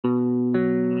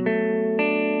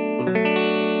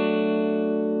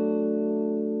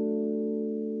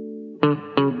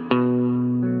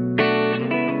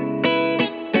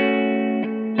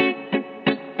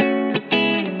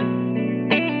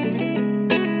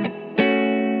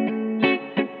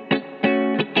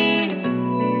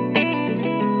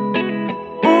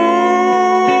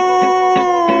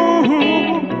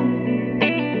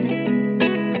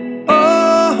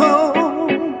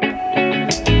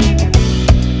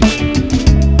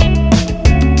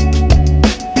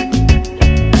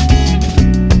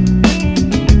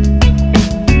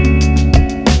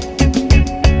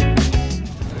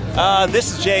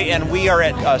This is Jay, and we are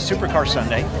at Supercar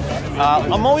Sunday.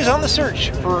 I'm always on the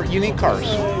search for unique cars.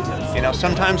 You know,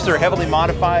 sometimes they're heavily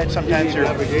modified, sometimes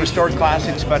they're restored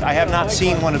classics, but I have not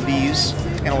seen one of these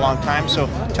in a long time. So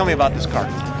tell me about this car.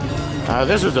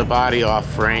 This was a body off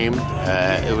frame.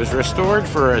 It was restored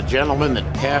for a gentleman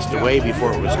that passed away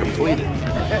before it was completed.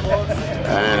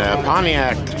 And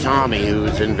Pontiac Tommy, who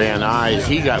was in Van Nuys,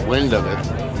 he got wind of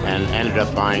it and ended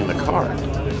up buying the car.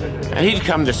 And he'd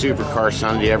come to Supercar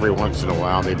Sunday every once in a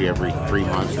while, maybe every 3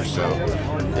 months or so.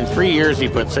 In 3 years, he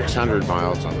put 600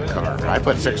 miles on the car. I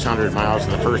put 600 miles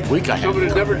in the first week I had.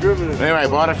 Somebody's never driven it. Anyway, I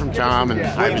bought it from Tom.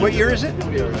 And What year is it?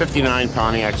 59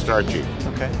 Pontiac Star Jeep.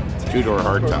 Okay. Two-door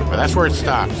hardtop, but that's where it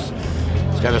stops.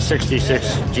 It's got a 66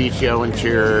 GTO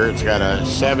interior. It's got a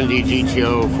 70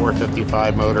 GTO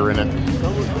 455 motor in it.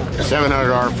 A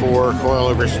 700 R4,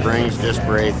 coilover springs, disc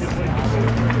brake.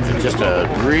 It's just a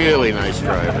really nice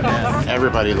drive.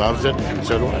 Everybody loves it, and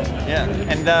so do I. Yeah.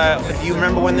 And do you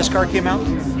remember when this car came out?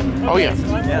 Oh yeah.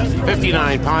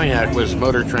 59 Pontiac was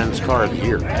Motor Trend's car of the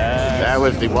year. That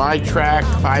was the wide track,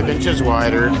 5 inches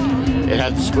wider. It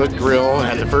had the split grille. It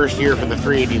had the first year for the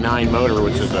 389 motor,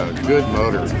 which is a good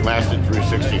motor. It lasted through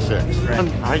 66.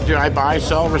 Right. I buy,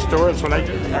 sell, restore. That's what I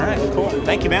do. All right, cool.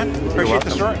 Thank you, man. Appreciate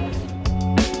the story.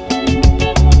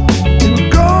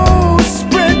 Go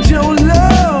spread your love.